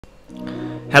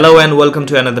Hello and welcome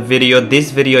to another video. This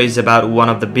video is about one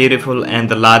of the beautiful and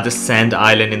the largest sand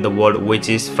island in the world, which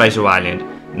is Fraser Island.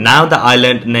 Now the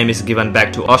island name is given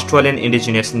back to Australian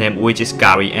indigenous name, which is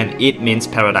Gari, and it means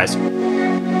paradise.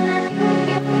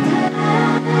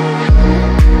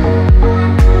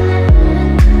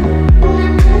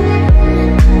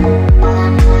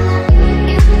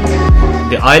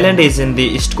 The island is in the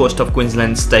east coast of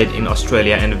Queensland state in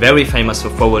Australia and very famous for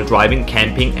four-wheel driving,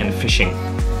 camping and fishing.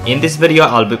 In this video,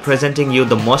 I'll be presenting you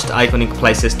the most iconic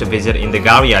places to visit in the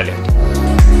Gari Island.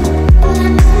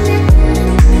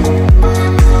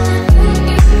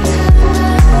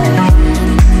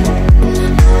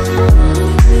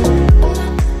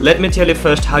 Let me tell you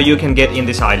first how you can get in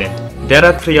this island. There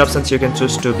are three options you can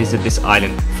choose to visit this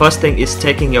island. First thing is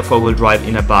taking your four-wheel drive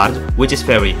in a barge, which is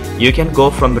ferry. You can go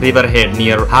from Riverhead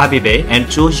near Harvey Bay and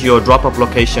choose your drop-off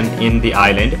location in the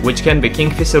island, which can be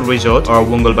Kingfisher Resort or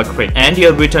Woongalba Creek. And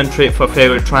your return trip for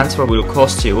ferry transfer will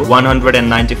cost you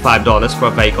 $195 per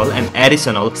vehicle and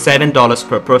additional $7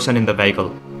 per person in the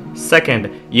vehicle. Second,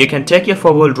 you can take your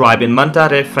four-wheel drive in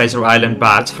Mantare Fraser Island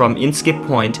barge from Inskip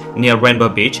Point near Rainbow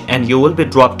Beach, and you will be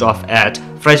dropped off at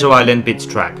Fraser Island Beach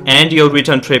Track. And your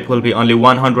return trip will be only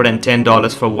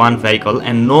 $110 for one vehicle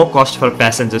and no cost for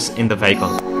passengers in the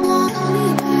vehicle.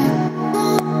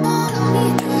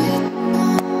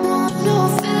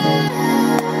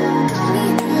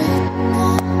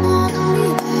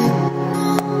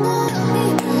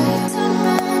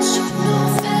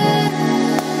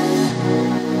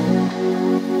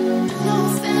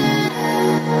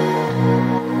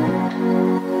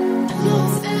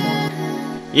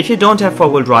 If you don't have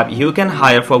four-wheel drive, you can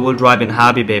hire four-wheel drive in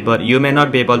Harvey Bay, but you may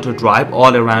not be able to drive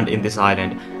all around in this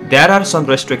island. There are some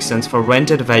restrictions for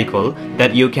rented vehicle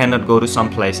that you cannot go to some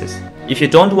places. If you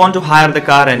don't want to hire the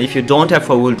car and if you don't have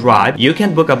four-wheel drive, you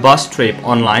can book a bus trip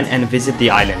online and visit the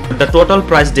island. The total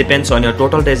price depends on your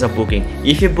total days of booking.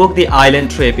 If you book the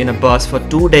island trip in a bus for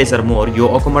 2 days or more,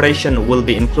 your accommodation will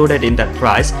be included in that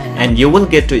price and you will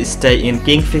get to stay in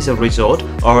Kingfisher Resort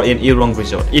or in Irong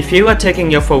Resort. If you are taking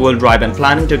your four-wheel drive and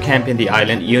planning to camp in the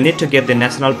island, you need to get the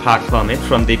National Park permit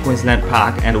from the Queensland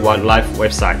Park and Wildlife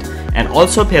website, and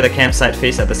also pay the campsite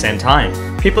fees at the same time.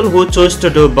 People who choose to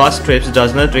do bus trips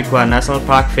does not require national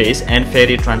park fees and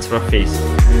ferry transfer fees.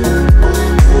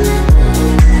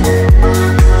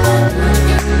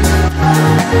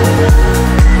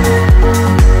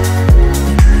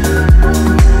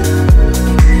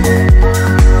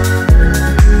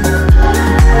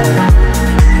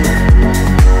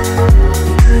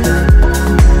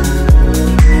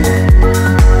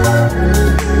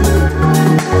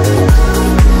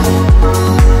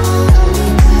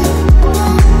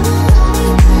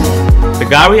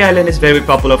 Gari Island is very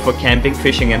popular for camping,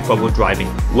 fishing and four-wheel driving.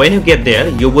 When you get there,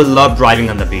 you will love driving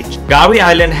on the beach. Gari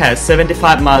Island has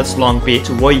 75 miles long beach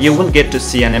where you will get to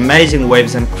see an amazing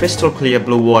waves and crystal clear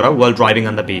blue water while driving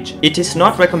on the beach. It is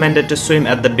not recommended to swim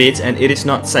at the beach and it is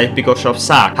not safe because of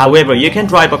sharks. However, you can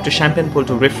drive up to Champagne Pool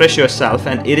to refresh yourself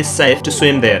and it is safe to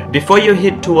swim there. Before you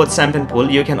head towards Champagne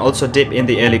Pool, you can also dip in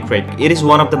the Ellie Creek. It is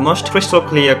one of the most crystal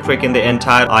clear creek in the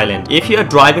entire island. If you are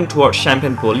driving towards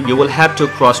Champagne Pool, you will have to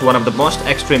cross one of the most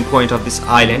extreme point of this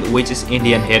island, which is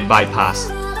Indian Head Bypass.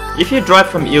 If you drive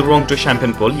from Irong to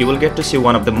Champagne Pool, you will get to see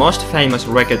one of the most famous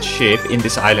wreckage ship in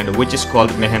this island, which is called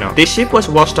Mehano. This ship was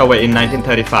washed away in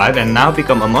 1935 and now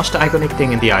become a most iconic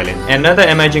thing in the island. Another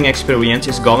amazing experience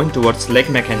is going towards Lake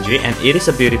Mackenzie, and it is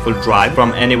a beautiful drive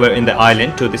from anywhere in the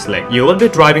island to this lake. You will be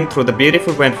driving through the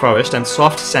beautiful rainforest and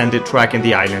soft sandy track in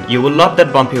the island. You will love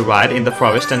that bumpy ride in the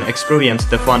forest and experience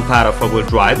the fun part of four-wheel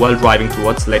drive while driving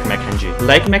towards Lake Mackenzie.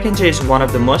 Lake Mackenzie is one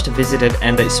of the most visited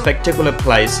and a spectacular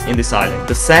place in this island.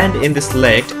 The sand in this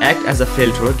lake acts as a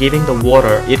filter, giving the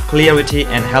water its clarity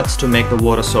and helps to make the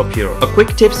water so pure. A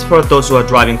quick tips for those who are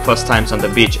driving first times on the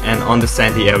beach and on the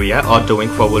sandy area or doing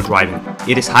four-wheel driving.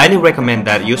 It is highly recommended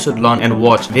that you should learn and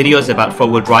watch videos about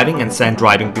four-wheel driving and sand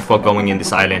driving before going in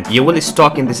this island. You will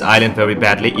stuck in this island very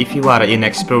badly if you are an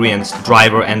inexperienced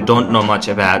driver and don't know much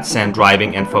about sand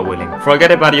driving and four-wheeling.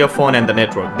 Forget about your phone and the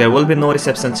network. There will be no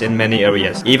receptions in many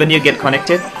areas. Even you get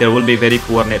connected, there will be very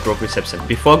poor network reception.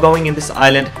 Before going in this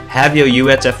island, have your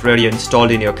UHF radio installed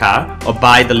in your car or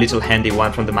buy the little handy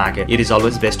one from the market. It is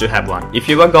always best to have one. If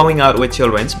you are going out with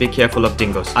children, be careful of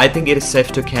dingoes. I think it is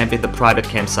safe to camp in the private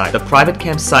campsite. The private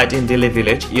campsite in Dili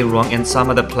Village, Irong and some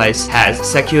other place has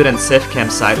secure and safe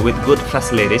campsite with good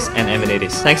facilities and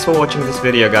amenities. Thanks for watching this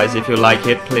video guys. If you like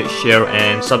it, please share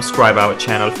and subscribe our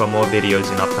channel for more videos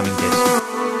in upcoming days.